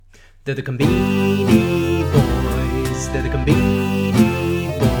They're the Conbini Boys. They're the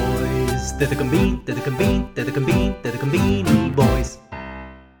Conbini Boys. They're the Conbini Boys.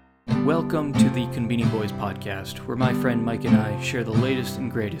 Welcome to the Conbini Boys podcast, where my friend Mike and I share the latest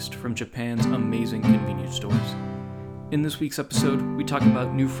and greatest from Japan's amazing convenience stores. In this week's episode, we talk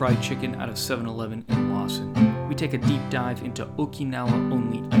about new fried chicken out of 7-Eleven in Lawson. We take a deep dive into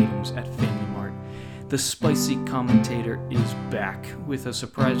Okinawa-only items at Family Mart. The spicy commentator is back with a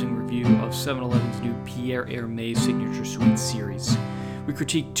surprising review of 7-Eleven's new Pierre Hermé Signature Sweet series. We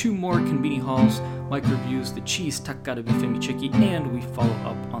critique two more Conbini hauls, Mike reviews the cheese Takarabe Femichiki, and we follow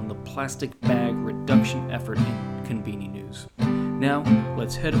up on the plastic bag reduction effort in Conbini news. Now,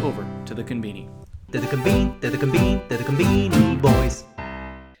 let's head over to the Conbini. They're the Conbini Boys.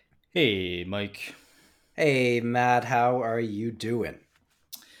 Hey, Mike. Hey, Matt, how are you doing?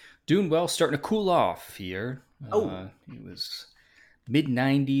 Doing well, starting to cool off here. It was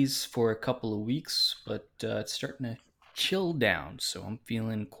mid-90s for a couple of weeks, but it's starting to chill down, so I'm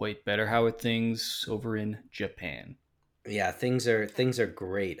feeling quite better. How are things over in Japan? Yeah, things are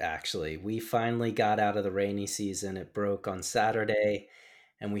great, actually. We finally got out of the rainy season. It broke on Saturday,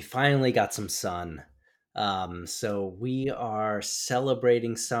 and we finally got some sun. So we are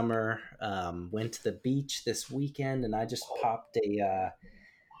celebrating summer. Went to the beach this weekend, and I just popped a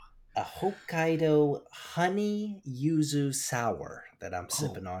Hokkaido honey yuzu sour that I'm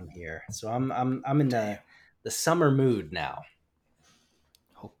sipping on here. So I'm in the summer mood now.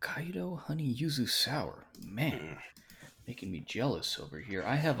 Hokkaido honey yuzu sour. Man, making me jealous over here.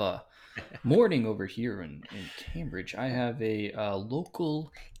 I have a morning over here in Cambridge. I have a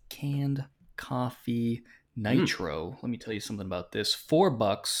local canned coffee nitro. Let me tell you something about this.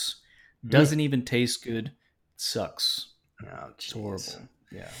 $4. Doesn't even taste good. It sucks. Oh, It's horrible.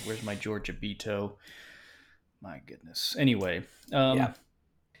 Yeah, where's my Georgia Beto? My goodness. Anyway,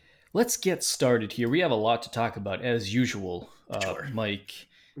 let's get started here. We have a lot to talk about, as usual, Sure. Mike.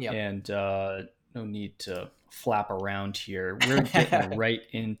 Yep. And no need to flap around here. We're getting right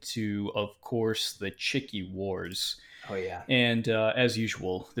into, of course, the Chiki Wars. Oh, yeah. And as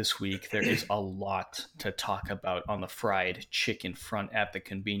usual, this week, there is a lot to talk about on the fried chicken front at the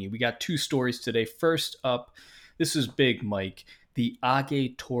Conbini. We got two stories today. First up, this is big, Mike. The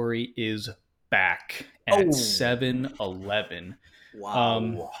Agetori is back at 7-Eleven.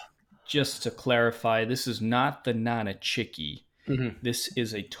 Wow. Just to clarify, this is not the Nana Chiki. Mhm. This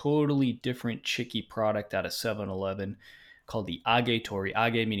is a totally different Chiki product out of 7-Eleven called the Agetori.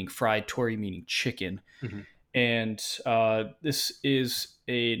 Age meaning fried, tori meaning chicken. Mhm. And this is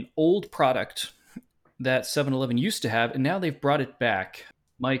an old product that 7-Eleven used to have, and now they've brought it back.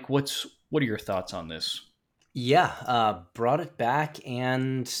 Mike, what are your thoughts on this? Yeah, brought it back,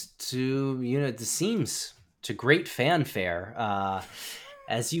 and to it seems to great fanfare.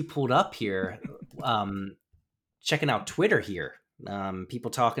 As you pulled up here, checking out Twitter here,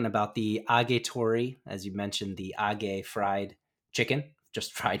 people talking about the Agetori, as you mentioned, the Age fried chicken,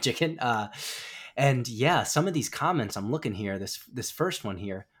 just fried chicken. And yeah, some of these comments I'm looking here. This first one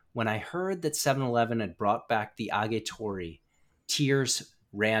here, when I heard that 7-Eleven had brought back the Agetori, tears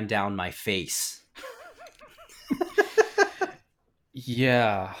ran down my face.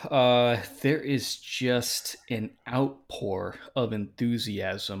 Yeah, there is just an outpour of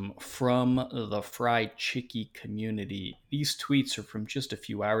enthusiasm from the fried chiki community. These tweets are from just a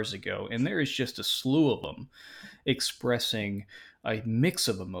few hours ago, and there is just a slew of them expressing a mix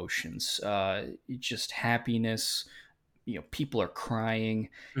of emotions, just happiness. People are crying.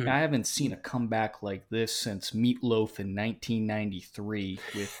 Mhm. I haven't seen a comeback like this since Meatloaf in 1993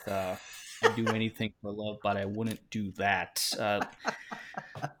 with I'd do anything for love, but I wouldn't do that.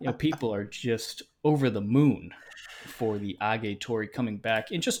 People are just over the moon for the Agetori coming back.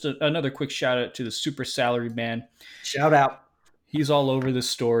 And just another quick shout out to the super salary man. Shout out. He's all over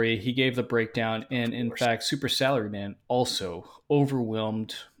this story. He gave the breakdown. And in fact, Super Salary Man also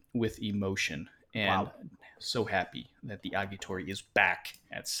overwhelmed with emotion and so happy that the Agetori is back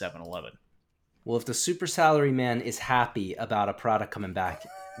at 7-Eleven. Well, if the super salary man is happy about a product coming back,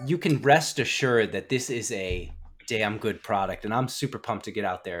 you can rest assured that this is a damn good product, and I'm super pumped to get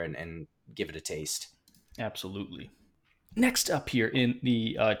out there and give it a taste. Absolutely. Next up here in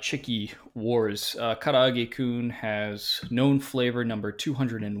the Chiki Wars, Karaage-kun has known flavor number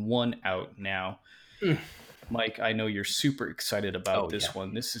 201 out now. Mike, I know you're super excited about this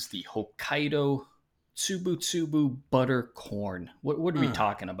one. This is the Hokkaido Tsubutsubu butter corn. What are we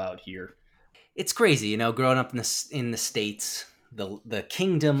talking about here? It's crazy, growing up in the States, the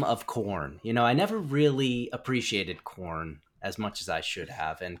kingdom of corn. I never really appreciated corn as much as I should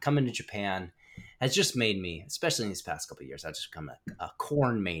have, and coming to Japan has just made me, especially in these past couple of years, I've just become a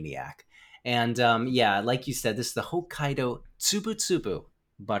corn maniac. And yeah, like you said, this is the Hokkaido Tsubutsubu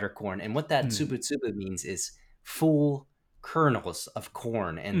buttercorn. And what that Mm. Tsubutsubu means is full kernels of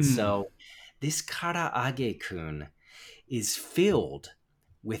corn. And Mm. so this karaage-kun is filled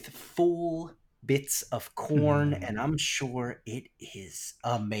with full bits of corn, Mm. and I'm sure it is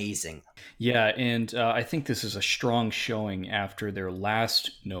amazing. Yeah, and I think this is a strong showing after their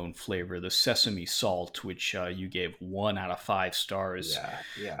last known flavor, the sesame salt, which you gave 1 out of 5 stars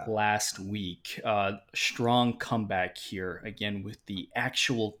Yeah. last week. Strong comeback here, again, with the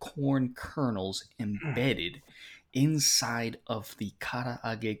actual corn kernels embedded inside of the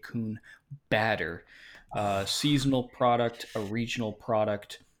karaage-kun batter. Seasonal product, a regional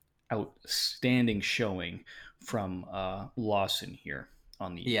product, outstanding showing from Lawson here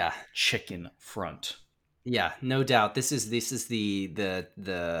on the Yeah. chicken front. Yeah, no doubt. This is the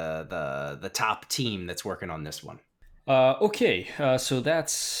top team that's working on this one. Okay, so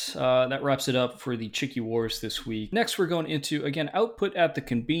that wraps it up for the Chicky Wars this week. Next, we're going into again output at the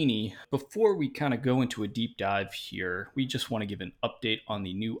Konbini. Before we kind of go into a deep dive here, we just want to give an update on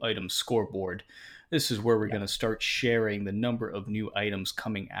the new item scoreboard. This is where we're going to start sharing the number of new items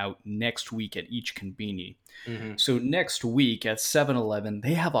coming out next week at each Konbini. Mm-hmm. So next week at 7-Eleven,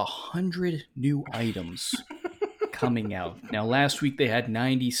 they have 100 new items coming out. Now, last week they had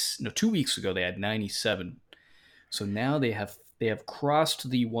 90. No, 2 weeks ago they had 97. So now they have crossed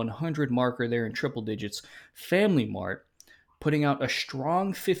the 100 marker there in triple digits. Family Mart putting out a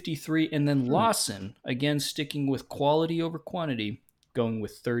strong 53, and then Lawson again sticking with quality over quantity, going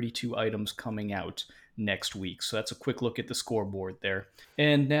with 32 items coming out next week. So that's a quick look at the scoreboard there.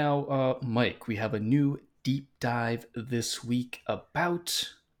 And now, Mike, we have a new deep dive this week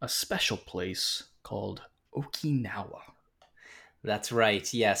about a special place called Okinawa. That's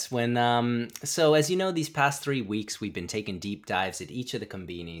right. Yes. When so as you know, these past 3 weeks we've been taking deep dives at each of the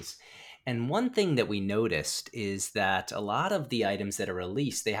kombinis. And one thing that we noticed is that a lot of the items that are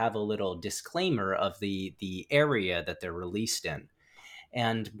released, they have a little disclaimer of the area that they're released in.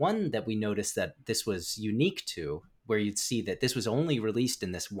 And one that we noticed that this was unique to, where you'd see that this was only released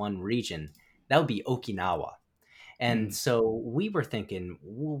in this one region, that would be Okinawa. And so we were thinking,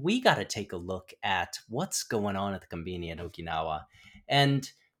 we got to take a look at what's going on at the Konbini in Okinawa.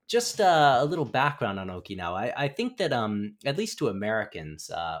 And just a little background on Okinawa. I think that, at least to Americans,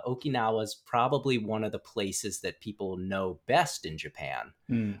 Okinawa is probably one of the places that people know best in Japan.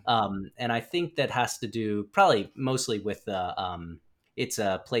 And I think that has to do probably mostly with it's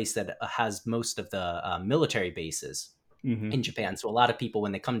a place that has most of the military bases in Japan. So a lot of people,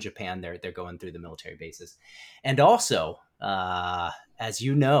 when they come to Japan, they're going through the military bases. And also, as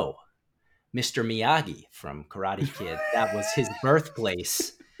you know, Mr. Miyagi from Karate Kid, that was his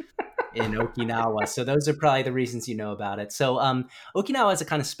birthplace in Okinawa. So those are probably the reasons you know about it. So Okinawa has a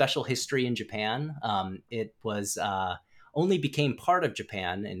kind of special history in Japan. It was only became part of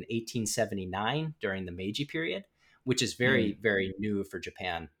Japan in 1879 during the Meiji period, which is very, very new for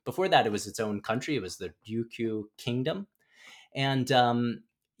Japan. Before that, it was its own country. It was the Ryukyu Kingdom. And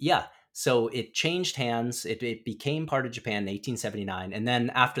yeah, so it changed hands. It became part of Japan in 1879. And then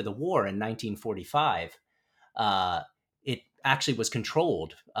after the war in 1945, it actually was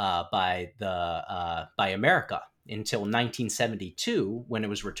controlled by America until 1972, when it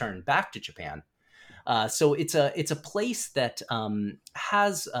was returned back to Japan. So it's a place that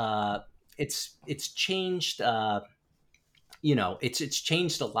has it's changed. It's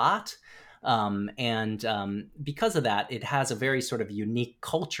changed a lot. And because of that, it has a very sort of unique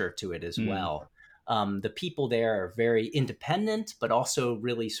culture to it as well. The people there are very independent, but also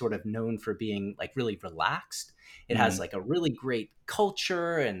really sort of known for being like really relaxed. It has like a really great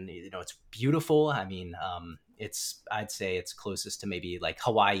culture, and it's beautiful. I mean, I'd say it's closest to maybe like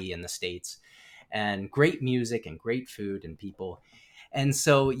Hawaii in the States, and great music and great food and people. And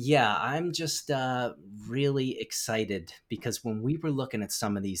so, yeah, I'm just really excited, because when we were looking at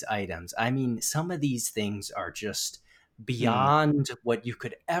some of these items, I mean, some of these things are just beyond what you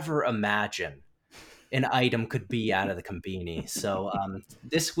could ever imagine an item could be out of the Konbini. So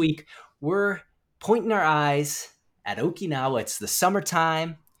this week, we're pointing our eyes at Okinawa. It's the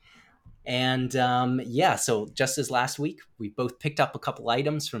summertime. And yeah, so just as last week, we both picked up a couple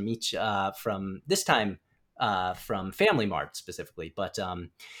items from each, from this time, from Family Mart specifically. But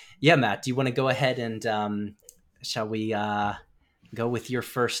yeah, Matt, do you want to go ahead and shall we go with your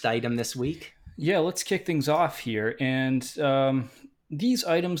first item this week? Yeah, let's kick things off here. And these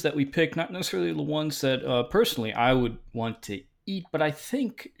items that we pick, not necessarily the ones that personally I would want to eat, but I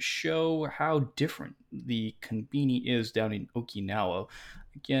think show how different the Konbini is down in Okinawa.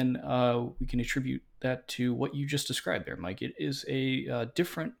 again, we can attribute that to what you just described there, Mike. It is a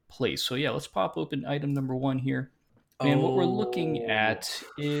different place. So yeah, let's pop open item number one here. And what we're looking at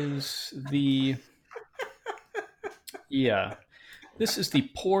is this is the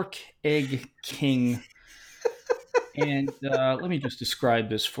Pork Egg King. And let me just describe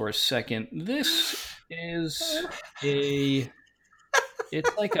this for a second. This is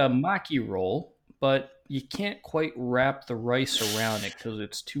it's like a maki roll, but you can't quite wrap the rice around it because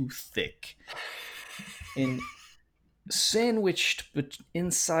it's too thick. And sandwiched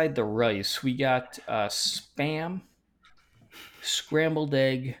inside the rice, we got spam, scrambled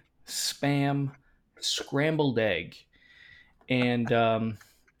egg, spam, scrambled egg. And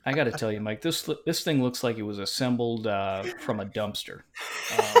I got to tell you, Mike, this thing looks like it was assembled from a dumpster.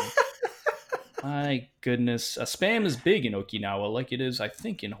 My goodness, spam is big in Okinawa, like it is, I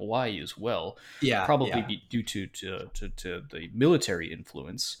think, in Hawaii as well. Yeah, probably due to the military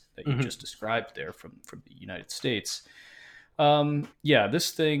influence that you just described there from the United States.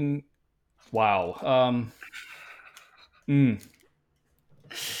 This thing, wow.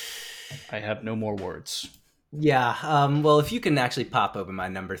 I have no more words. Yeah. Well, if you can actually pop open my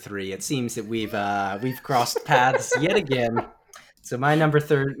number 3, it seems that we've crossed paths yet again. So my number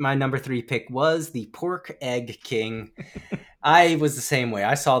 3 pick was the Pork Egg King. I was the same way.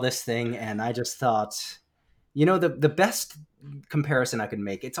 I saw this thing and I just thought, the best comparison I could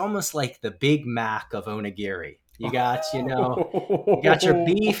make, it's almost like the Big Mac of onigiri. You got, you got your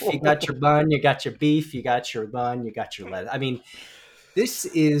beef, you got your bun, you got your beef, you got your bun, you got your lettuce. I mean, this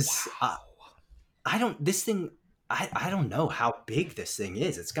is, I don't know how big this thing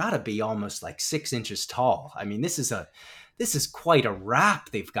is. It's got to be almost like 6 inches tall. I mean, this is quite a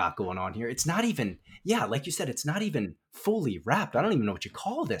wrap they've got going on here. It's not even, like you said, it's not even fully wrapped. I don't even know what you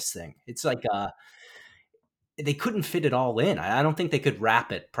call this thing. It's like they couldn't fit it all in. I don't think they could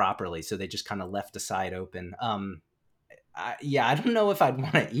wrap it properly, so they just kind of left the side open. I don't know if I'd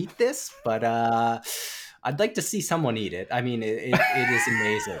want to eat this, but I'd like to see someone eat it. I mean, it is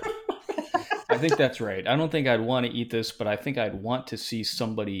amazing. I think that's right. I don't think I'd want to eat this, but I think I'd want to see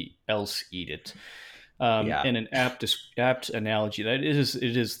somebody else eat it. And an apt analogy, that it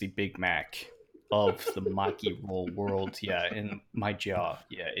is the Big Mac of the maki roll world. Yeah, and my jaw,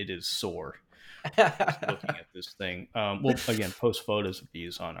 it is sore just looking at this thing. We'll again post photos of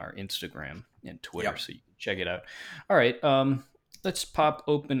these on our Instagram and Twitter, so you can check it out. All right, let's pop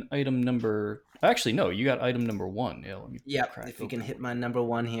open item number. Actually, no, you got item number 1. Yeah, if you can hit my number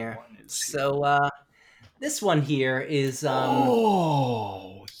 1 here. So this one here is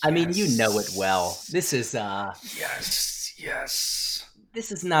yes. I mean, you know it well. This is yes.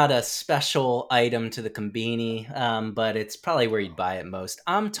 This is not a special item to the Konbini, but it's probably where you'd buy it most.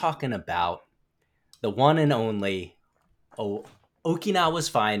 I'm talking about the one and only Okinawa's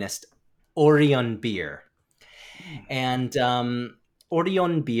finest Orion beer. And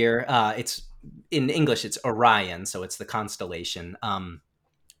Orion beer, it's in English, it's Orion, so it's the constellation.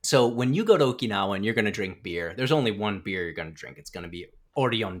 So when you go to Okinawa and you're going to drink beer, there's only one beer you're going to drink. It's going to be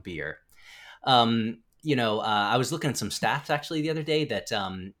Orion beer. I was looking at some stats actually the other day that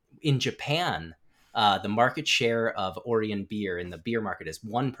in Japan, the market share of Orion beer in the beer market is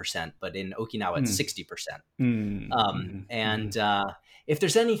 1%, but in Okinawa it's 60%. If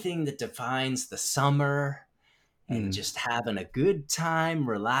there's anything that defines the summer and just having a good time,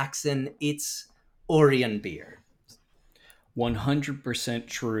 relaxing, it's Orion beer. 100%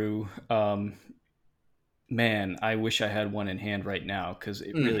 true. Man, I wish I had one in hand right now because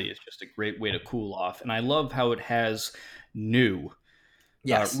it really is just a great way to cool off. And I love how it has new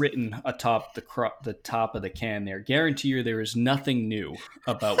written atop the top of the can there. Guarantee you there is nothing new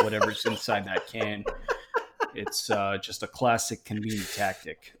about whatever's inside that can. It's just a classic convenient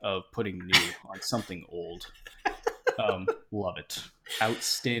tactic of putting new on something old. Love it.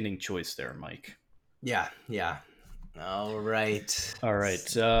 Outstanding choice there, Mike. Yeah. All right.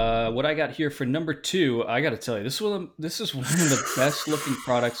 What I got here for number 2, I got to tell you, this is one of the best looking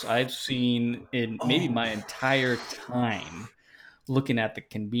products I've seen in maybe my entire time looking at the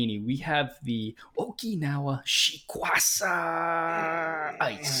Konbini. We have the Okinawa Shikwasa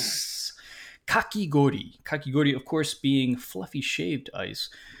ice. Kakigori, of course, being fluffy shaved ice,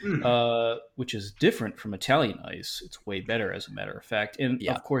 which is different from Italian ice. It's way better, as a matter of fact. And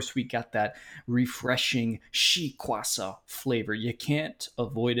of course, we got that refreshing shikwasa flavor. You can't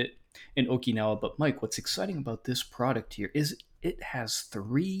avoid it in Okinawa. But Mike, what's exciting about this product here is it has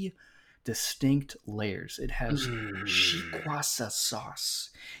 3 distinct layers. It has shikwasa sauce.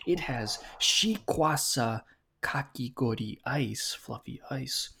 It has shikwasa kakigori ice, fluffy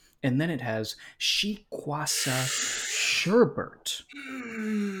ice. And then it has shikwasa sherbet.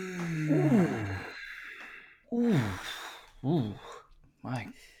 Ooh. Ooh. My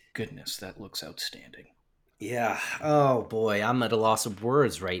goodness, that looks outstanding. Yeah. Oh boy, I'm at a loss of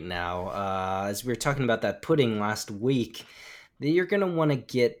words right now. As we were talking about that pudding last week, you're gonna want to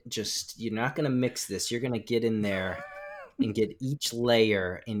get you're not gonna mix this. You're gonna get in there and get each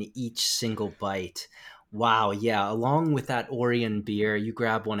layer in each single bite. Wow, yeah. Along with that Orion beer, you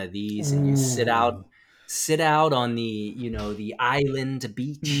grab one of these and you sit out on the island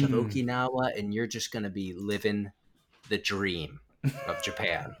beach of Okinawa, and you're just gonna be living the dream of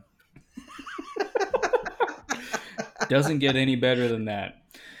Japan. Doesn't get any better than that.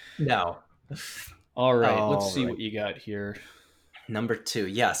 No. All right, let's All see right. what you got here. Number 2.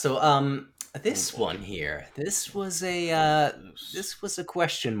 Yeah. So this one here, this was a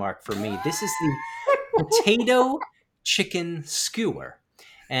question mark for me. This is the potato chicken skewer.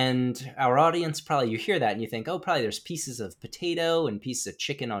 And our audience, probably you hear that and you think, oh, probably there's pieces of potato and pieces of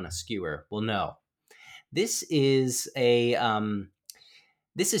chicken on a skewer. Well, no. This is a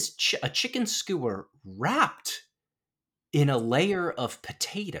chicken skewer wrapped in a layer of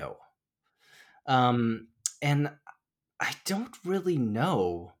potato. And I don't really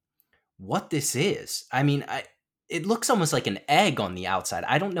know what this is. I mean, it looks almost like an egg on the outside.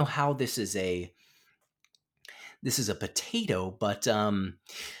 I don't know how this is a potato, but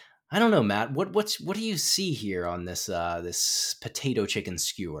I don't know, Matt. What do you see here on this potato chicken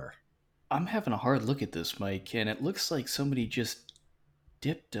skewer? I'm having a hard look at this, Mike, and it looks like somebody just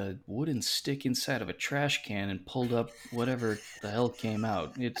dipped a wooden stick inside of a trash can and pulled up whatever the hell came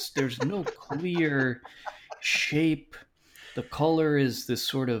out. There's no clear shape. The color is this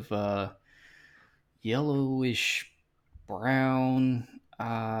sort of yellowish brown.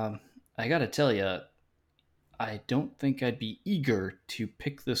 I gotta tell you, I don't think I'd be eager to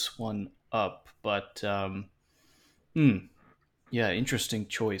pick this one up, but yeah, interesting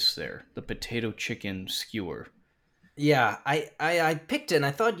choice there. The potato chicken skewer. Yeah, I picked it, and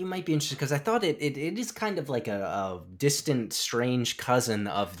I thought you might be interested because I thought it is kind of like a distant, strange cousin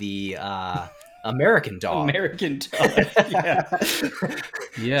of the American dog. American dog. Yeah.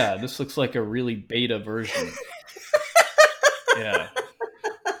 Yeah, this looks like a really beta version. Yeah.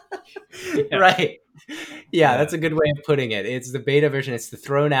 Yeah. Right. Yeah, that's a good way of putting it. It's the beta version. It's the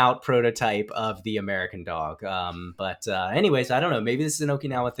thrown out prototype of the American dog. But anyways, I don't know. Maybe this is an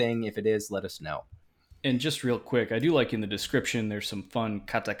Okinawa thing. If it is, let us know. And just real quick, I do like in the description, there's some fun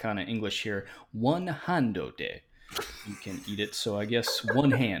katakana English here. One hando de. You can eat it. So I guess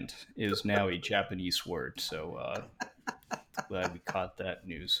one hand is now a Japanese word. So glad we caught that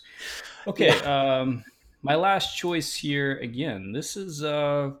news. Okay. Yeah. My last choice here, again, this is,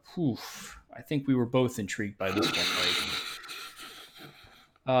 I think we were both intrigued by this one,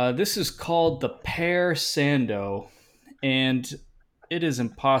 Mike. This is called the pear sando, and it is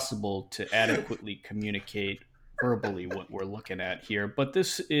impossible to adequately communicate verbally what we're looking at here, but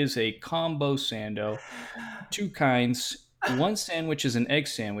this is a combo sando, two kinds. One sandwich is an egg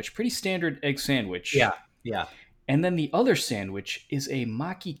sandwich, pretty standard egg sandwich. Yeah. And then the other sandwich is a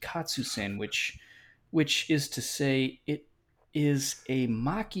maki katsu sandwich, which is to say it is a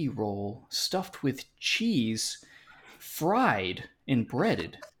maki roll stuffed with cheese, fried and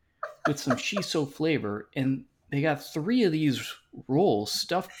breaded with some shiso flavor, and they got 3 of these rolls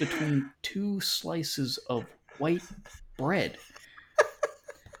stuffed between 2 slices of white bread.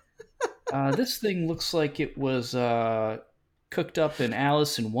 This thing looks like it was cooked up in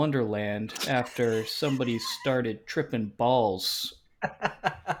Alice in Wonderland after somebody started tripping balls.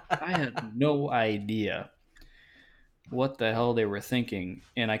 I had no idea what the hell they were thinking,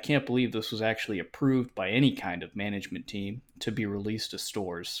 and I can't believe this was actually approved by any kind of management team to be released to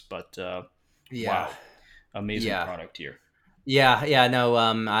stores. But wow, amazing product here. Yeah, no,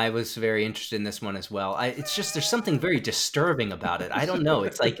 I was very interested in this one as well. It's just there's something very disturbing about it. I don't know.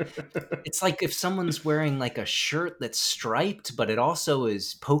 It's like if someone's wearing like a shirt that's striped, but it also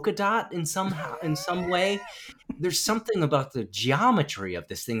is polka dot in some way. There's something about the geometry of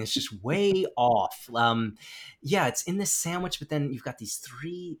this thing that's just way off. Yeah, it's in this sandwich, but then you've got these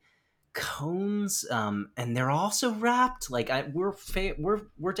 3 cones, and they're also wrapped. Like we're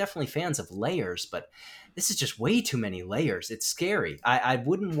definitely fans of layers, but this is just way too many layers. It's scary. I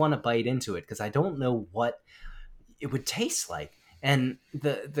wouldn't want to bite into it because I don't know what it would taste like. And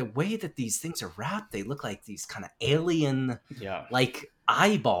the way that these things are wrapped, they look like these kind of alien, like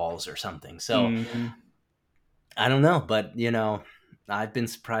eyeballs or something. So I don't know, but I've been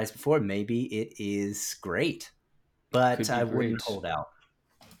surprised before. Maybe it is great, but I wouldn't hold out.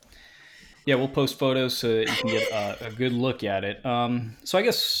 Yeah, we'll post photos so that you can get a good look at it. So I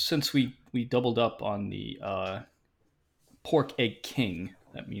guess since we doubled up on the Pork Egg King.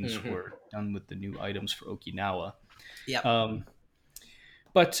 That means Mm-hmm. we're done with the new items for Okinawa. Yep.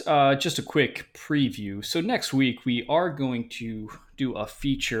 But just a quick preview. So next week we are going to do a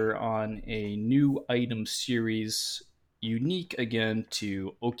feature on a new item series unique again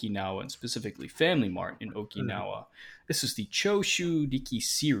to Okinawa and specifically Family Mart in Okinawa. This is the Choshu Riki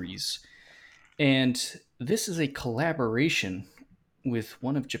series. And this is a collaboration with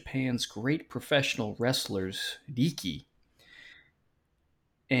one of Japan's great professional wrestlers, Riki.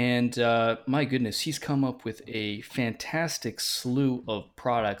 And my goodness, he's come up with a fantastic slew of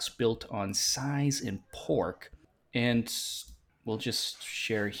products built on size and pork. And we'll just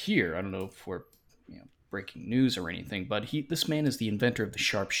share here. I don't know if we're breaking news or anything, but this man is the inventor of the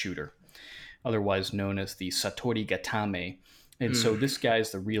sharpshooter, otherwise known as the Satori Gatame. And so this guy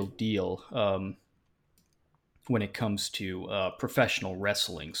is the real deal. When it comes to professional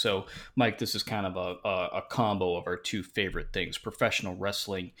wrestling. So, Mike, this is kind of a combo of our two favorite things, professional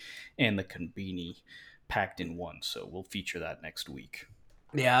wrestling and the konbini packed in one. So we'll feature that next week.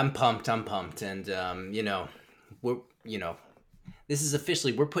 Yeah, I'm pumped. And, this is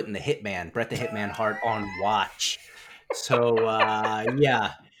officially, we're putting the Hitman, Bret the Hitman Hart on watch. So,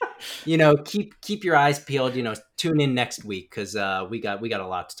 yeah, keep your eyes peeled, tune in next week because we got a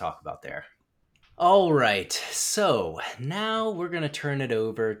lot to talk about there. All right, so now we're going to turn it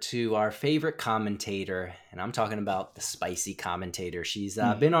over to our favorite commentator, and I'm talking about the spicy commentator. She's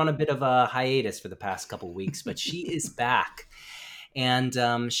been on a bit of a hiatus for the past couple weeks, but she is back, and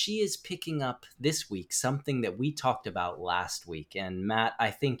she is picking up this week something that we talked about last week. And Matt,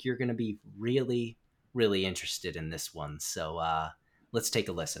 I think you're going to be really, really interested in this one, so let's take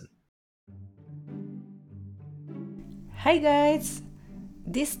a listen. Hi guys!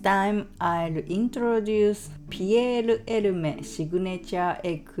 This time I'll introduce Pierre Hermé Signature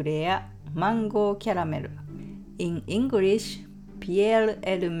Eclair Mango Caramel. In English, Pierre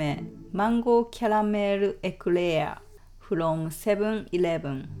Hermé Mango Caramel Eclair from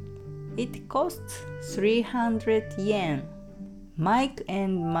 7-Eleven. It costs 300 yen. Mike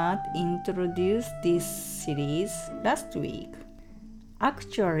and Matt introduced this series last week.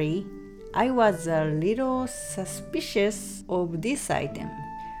 Actually, I was a little suspicious of this item.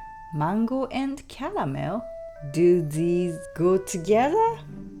 Mango and caramel? Do these go together?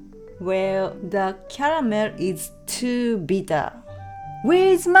 Well, the caramel is too bitter. Where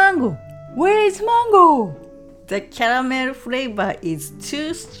is mango? Where is mango? The caramel flavor is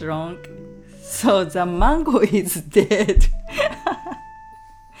too strong, so the mango is dead.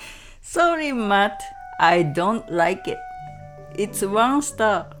 Sorry, Matt, I don't like it. It's 1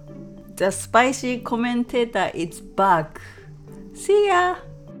 star. The spicy commentator is back. See ya!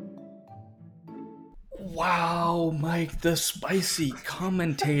 Wow, Mike, the spicy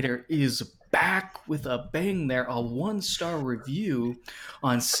commentator is back with a bang there. A 1-star review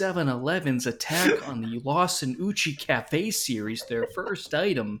on 7-Eleven's attack on the Lawson Uchi Cafe series. Their first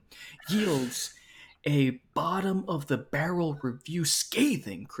item yields a bottom-of-the-barrel review,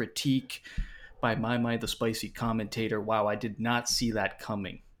 scathing critique by my the spicy commentator. Wow, I did not see that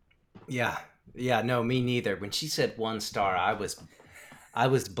coming. Yeah, no, me neither. When she said 1 star, I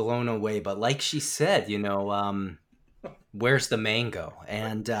was blown away. But like she said, where's the mango?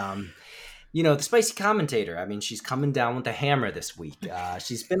 And the spicy commentator, I mean, she's coming down with the hammer this week.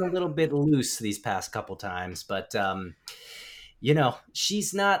 She's been a little bit loose these past couple times, but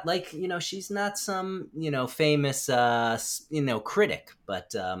she's not she's not some famous critic,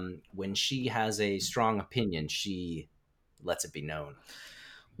 but when she has a strong opinion, she lets it be known.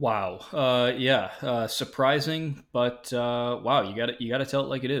 Wow. Surprising, but wow, you got to tell it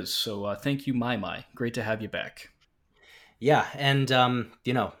like it is. So thank you, Mai. Great to have you back. Yeah, and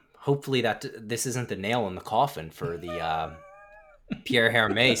hopefully that this isn't the nail in the coffin for the Pierre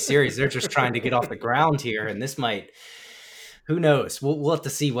Hermé series. They're just trying to get off the ground here, and this might. Who knows? We'll have to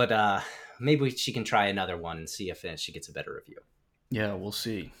see what. Maybe she can try another one and see if she gets a better review. Yeah, we'll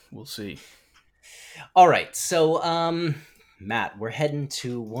see. All right, so Matt, we're heading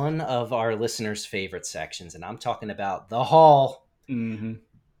to one of our listeners' favorite sections, and I'm talking about the haul. Mm-hmm.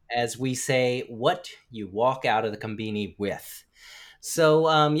 As we say, what you walk out of the konbini with.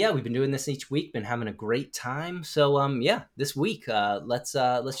 So, we've been doing this each week, been having a great time. So, this week, let's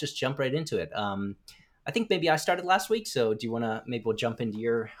just jump right into it. I think maybe I started last week, so do you want to, maybe we'll jump into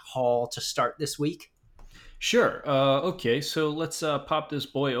your haul to start this week? Sure. Okay, so let's pop this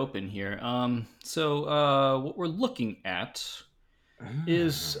boy open here. What we're looking at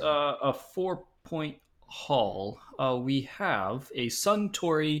is a 4-point haul. We have a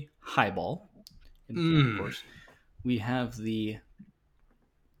Suntory highball. And of course, we have the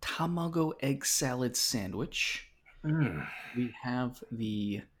tamago egg salad sandwich. Mm. We have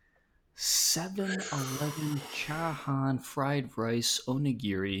the 7-Eleven Chahan fried rice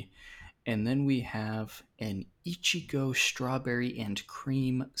onigiri, and then we have an Ichigo strawberry and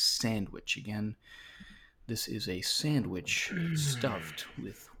cream sandwich. Again, this is a sandwich stuffed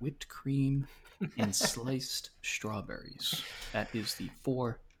with whipped cream and sliced strawberries. That is the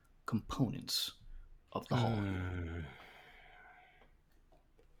 4 components of the haul.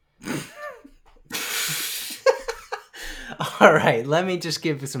 All right, let me just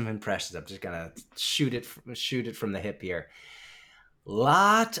give you some impressions. I'm just gonna shoot it from the hip here.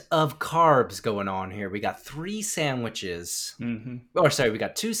 Lot of carbs going on here. We got 3 sandwiches. Mm-hmm. Or sorry, we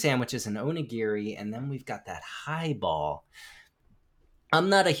got 2 sandwiches and onigiri, and then we've got that highball. I'm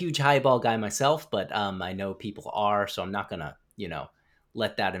not a huge highball guy myself, but I know people are, so I'm not gonna,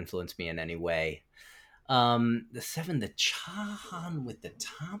 let that influence me in any way. The chahan with the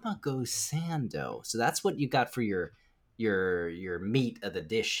tamago sando. So that's what you got for your meat of the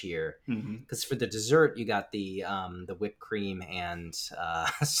dish here. Because for the dessert, you got the whipped cream and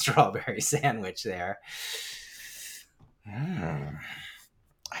strawberry sandwich there. I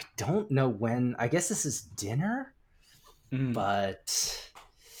don't know when. I guess this is dinner, but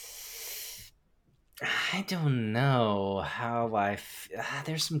I don't know how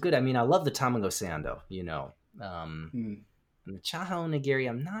there's some good. I mean, I love the tamago sando, And the chaha onigiri,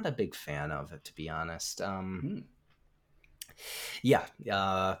 I'm not a big fan of it, to be honest. Yeah,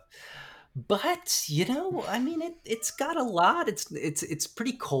 but I mean, it's got a lot. It's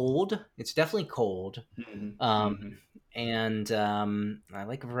pretty cold. It's definitely cold. And I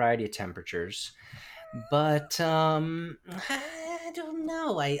like a variety of temperatures, but I don't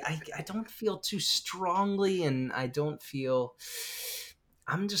know. I don't feel too strongly, and I don't feel.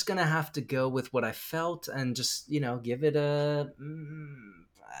 I'm just gonna have to go with what I felt, and just give it a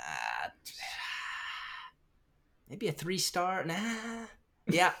maybe a 3-star. Nah.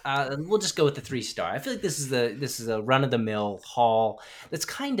 Yeah, we'll just go with the 3-star. I feel like this is a run of the mill haul that's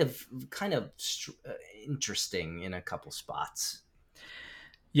kind of interesting in a couple spots.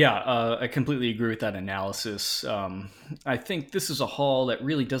 Yeah, I completely agree with that analysis. I think this is a haul that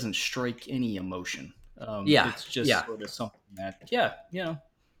really doesn't strike any emotion. It's just sort of something that,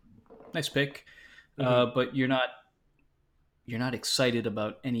 nice pick, but you're not excited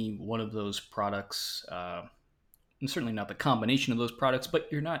about any one of those products. And certainly not the combination of those products, but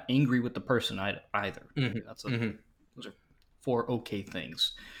you're not angry with the person either. Those are 4 okay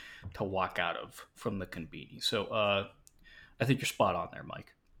things to walk out of from the conveni. So I think you're spot on there,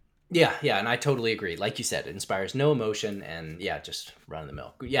 Mike. Yeah, and I totally agree. Like you said, it inspires no emotion, and just run of the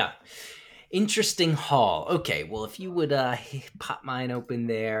mill. Yeah, interesting haul. Okay, well, if you would pop mine open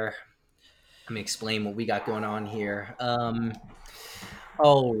there, let me explain what we got going on here.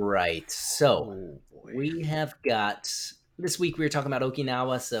 All right, so we have got this week. We were talking about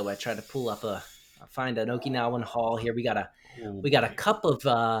Okinawa, so I tried to find an Okinawan haul here. We got a cup of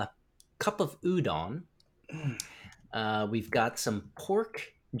udon. We've got some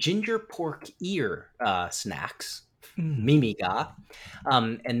ginger pork ear snacks, mimiga,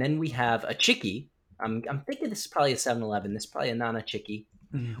 and then we have a chiki. I'm thinking this is probably a 7-Eleven. This is probably a Nana chiki.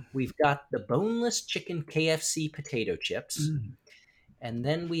 We've got the boneless chicken KFC potato chips. And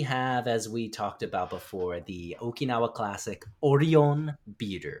then we have, as we talked about before, the Okinawa classic Orion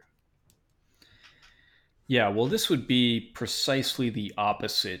beer. Yeah, well, this would be precisely the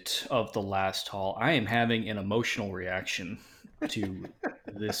opposite of the last haul. I am having an emotional reaction to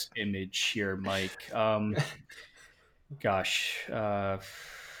this image here, Mike. Gosh, if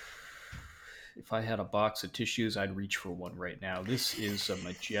I had a box of tissues, I'd reach for one right now. This is a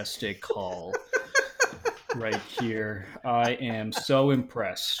majestic haul. Right here, I am so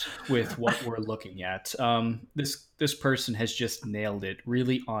impressed with what we're looking at. This person has just nailed it,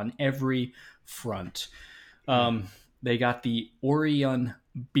 really on every front. They got the Orion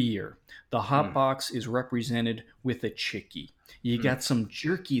beer. The hot box is represented with a chiki. You got some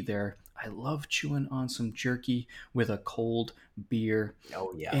jerky there. I love chewing on some jerky with a cold beer.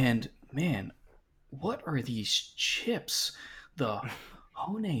 Oh yeah. And man, what are these chips? The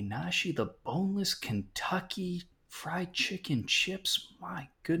Hone Nashi, the boneless Kentucky fried chicken chips. My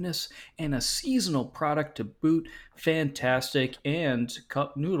goodness. And a seasonal product to boot. Fantastic. And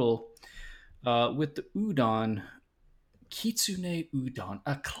cup noodle with the udon. Kitsune udon.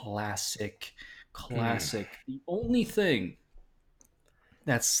 A classic. The only thing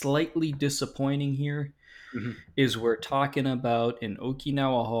that's slightly disappointing here is we're talking about an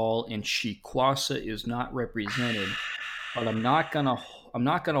Okinawa haul and Shikwasa is not represented. But I'm not gonna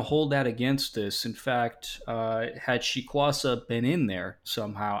hold that against this. In fact, had Shikwasa been in there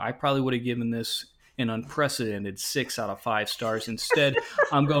somehow, I probably would have given this an unprecedented 6 out of 5 stars. Instead,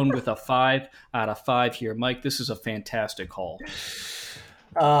 I'm going with a 5 out of 5 here. Mike, this is a fantastic haul.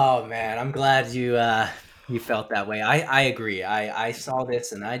 Oh man, I'm glad you felt that way. I agree. I saw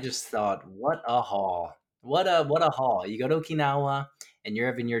this and I just thought, what a haul! What a haul! You go to Okinawa and you're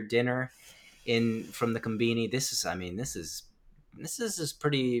having your dinner in from the Konbini. This is as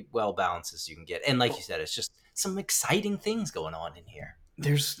pretty well balanced as you can get. And like you said, it's just some exciting things going on in here.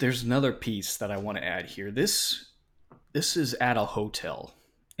 There's another piece that I want to add here. This is at a hotel.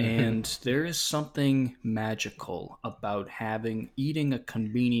 And there is something magical about eating a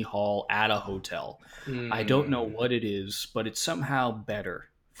konbini hall at a hotel. I don't know what it is, but it's somehow better,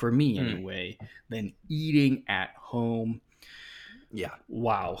 for me anyway, than eating at home. Yeah.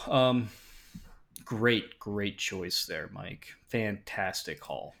 Wow. Great choice there, Mike. Fantastic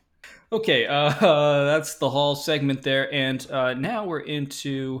haul. Okay, that's the haul segment there. And now we're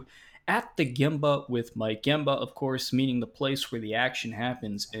into At the Gemba with Mike. Gemba, of course, meaning the place where the action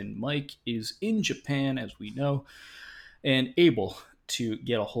happens. And Mike is in Japan, as we know, and able to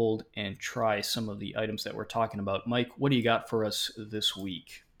get a hold and try some of the items that we're talking about. Mike, what do you got for us this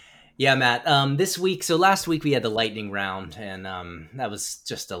week? Yeah, Matt. This week, so last week we had the lightning round, and that was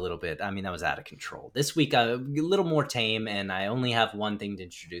just a little bit. I mean, that was out of control. This week, a little more tame, and I only have one thing to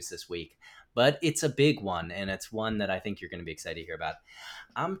introduce this week, but it's a big one, and it's one that I think you're going to be excited to hear about.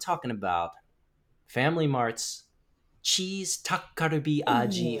 I'm talking about Family Mart's cheese takkarubi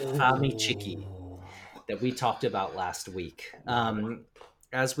aji fami chiki that we talked about last week.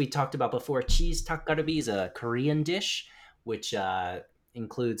 As we talked about before, cheese takkarubi is a Korean dish, which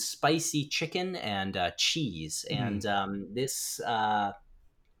includes spicy chicken and cheese, and this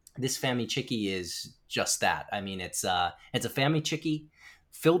fami chiki is just that. I mean, it's a fami chiki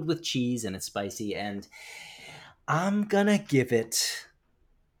filled with cheese, and it's spicy, and I'm gonna give it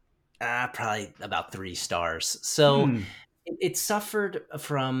probably about 3 stars. So it suffered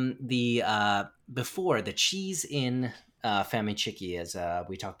from the before the cheese in fami chiki, as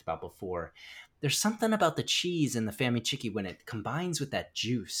we talked about before. There's something about the cheese in the fami chiki when it combines with that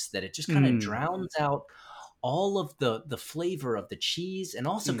juice that it just kind of drowns out all of the flavor of the cheese, and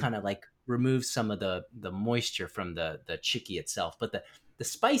also kind of like removes some of the moisture from the chiki itself. But the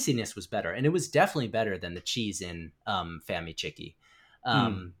spiciness was better, and it was definitely better than the cheese in fami chiki.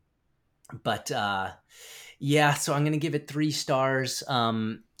 But yeah, so I'm gonna give it 3 stars.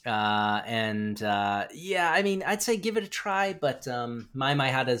 Yeah, I mean, I'd say give it a try, but my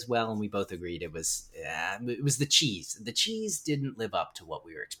had as well, and we both agreed it was the cheese. The cheese didn't live up to what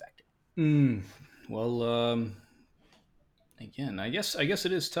we were expecting. Well, again, I guess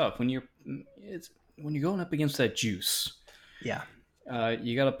it is tough when you're going up against that juice. Yeah,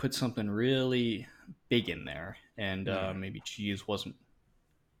 you got to put something really big in there, and maybe cheese wasn't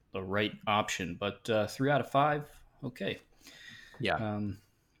the right option, but 3 out of 5, okay. Yeah.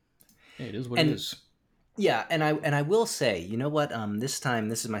 It is what it is. Yeah, and I will say, you know what? This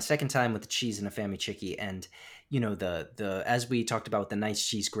is my second time with the cheese in a fami chiki, and you know the as we talked about with the Nice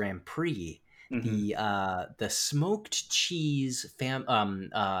Cheese Grand Prix, the smoked cheese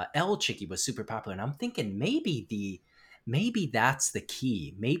El Chiki was super popular, and I'm thinking maybe that's the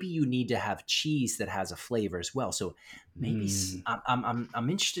key. Maybe you need to have cheese that has a flavor as well. So maybe I'm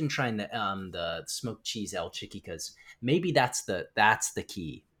interested in trying the smoked cheese El Chiki, because maybe that's the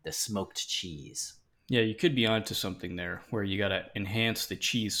key. The smoked cheese. Yeah, you could be onto something there, where you got to enhance the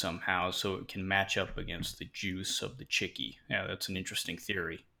cheese somehow so it can match up against the juice of the chiki. Yeah, that's an interesting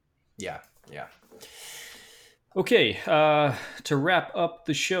theory. Yeah. Okay, to wrap up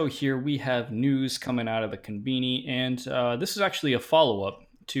the show here, we have news coming out of the Konbini, and this is actually a follow-up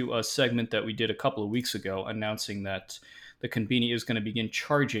to a segment that we did a couple of weeks ago, announcing that the Konbini is going to begin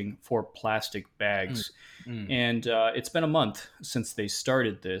charging for plastic bags. And it's been a month since they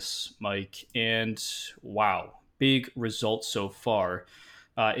started this, Mike, and wow, big results so far.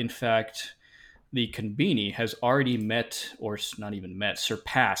 In fact, the Konbini has already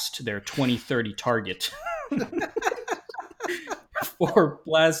surpassed their 2030 target for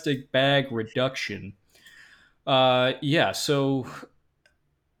plastic bag reduction. So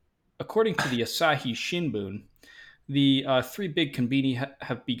according to the Asahi Shimbun, the 3 big Konbini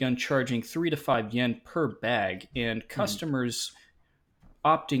have begun charging 3 to 5 yen per bag, and customers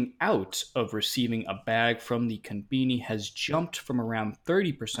opting out of receiving a bag from the Konbini has jumped from around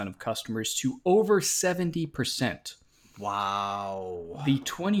 30% of customers to over 70%. Wow. The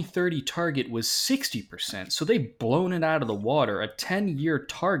 2030 target was 60%, so they've blown it out of the water. A 10-year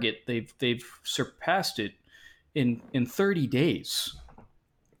target, they've surpassed it in 30 days,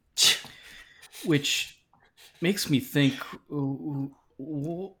 which makes me think,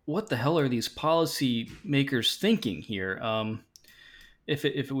 what the hell are these policy makers thinking here? If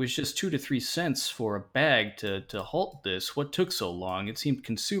it was just 2 to 3 cents for a bag to halt this, what took so long? It seemed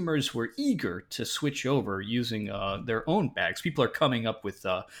consumers were eager to switch over using their own bags. People are coming up with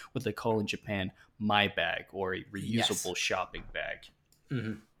what they call in Japan my bag, or a reusable shopping bag.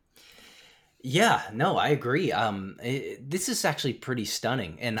 Mm-hmm. Yeah, no, I agree. This is actually pretty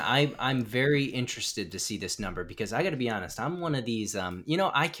stunning, and I'm very interested to see this number because I got to be honest, I'm one of these.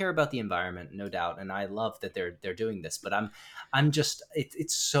 I care about the environment, no doubt, and I love that they're doing this. But I'm just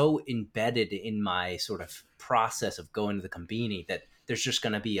it's so embedded in my sort of process of going to the Konbini that there's just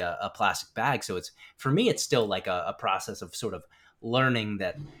going to be a plastic bag. So it's for me, it's still like a process of sort of learning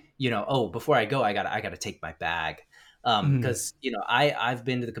that before I go, I gotta take my bag. Because I've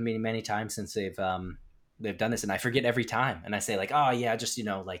been to the Konbini many times since they've done this, and I forget every time, and I say like, oh yeah, just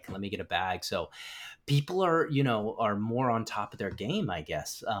like let me get a bag. So people are more on top of their game, I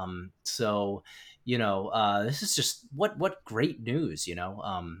guess. This is just what great news.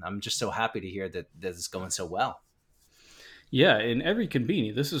 I'm just so happy to hear that this is going so well. Yeah, in every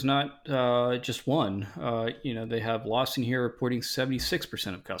Konbini, this is not just one. They have Lawson here reporting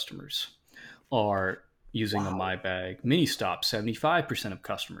 76% of customers are using a My Bag. Mini Stop, 75% of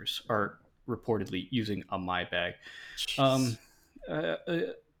customers are reportedly using a My Bag. And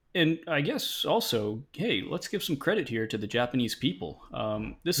I guess also, hey, let's give some credit here to the Japanese people.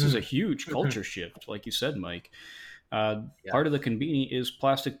 This is a huge culture shift, like you said, Mike. Part of the Konbini is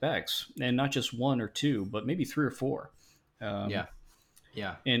plastic bags, and not just one or two, but maybe 3 or 4. In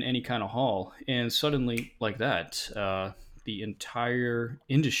any kind of hall. And suddenly, like that, the entire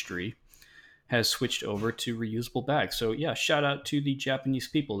industry has switched over to reusable bags. So yeah, shout out to the Japanese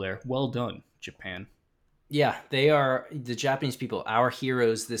people there. Well done, Japan. Yeah, they are the Japanese people, our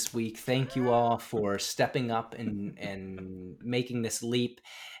heroes this week. Thank you all for stepping up and making this leap.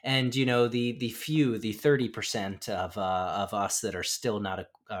 And the 30% of us that are still not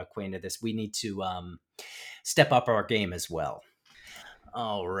acquainted with this, we need to step up our game as well.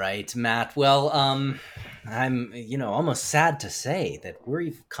 All right, Matt. Well, I'm, almost sad to say that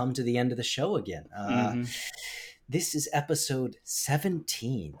we've come to the end of the show again. This is episode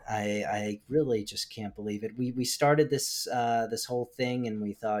 17. I really just can't believe it. We started this whole thing, and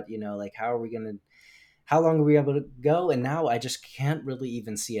we thought, how long are we able to go? And now I just can't really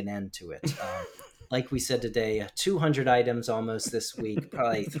even see an end to it. Like we said today, 200 items almost this week,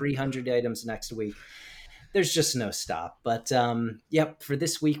 probably 300 items next week. There's just no stop. But for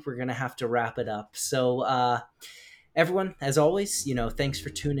this week, we're going to have to wrap it up. So everyone, as always, thanks for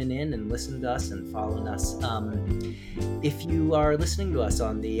tuning in and listening to us and following us. If you are listening to us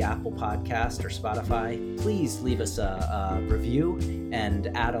on the Apple Podcast or Spotify, please leave us a review and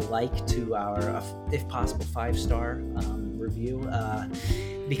add a like to our, if possible, 5-star review,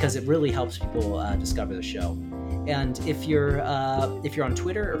 because it really helps people discover the show. And if you're on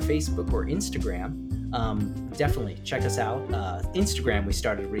Twitter or Facebook or Instagram, definitely check us out. Instagram we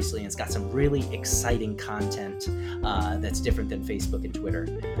started recently, and it's got some really exciting content that's different than Facebook and Twitter.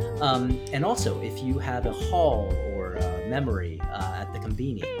 And also, if you have a haul or a memory at the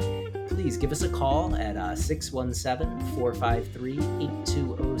Konbini, please give us a call at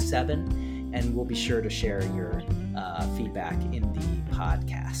 617-453-8207, and we'll be sure to share your feedback in the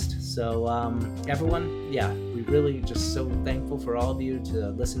podcast. So everyone, we really just so thankful for all of you to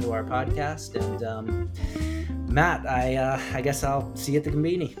listen to our podcast. And Matt, I guess I'll see you at the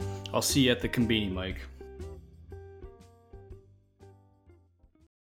Konbini. I'll see you at the Konbini, Mike.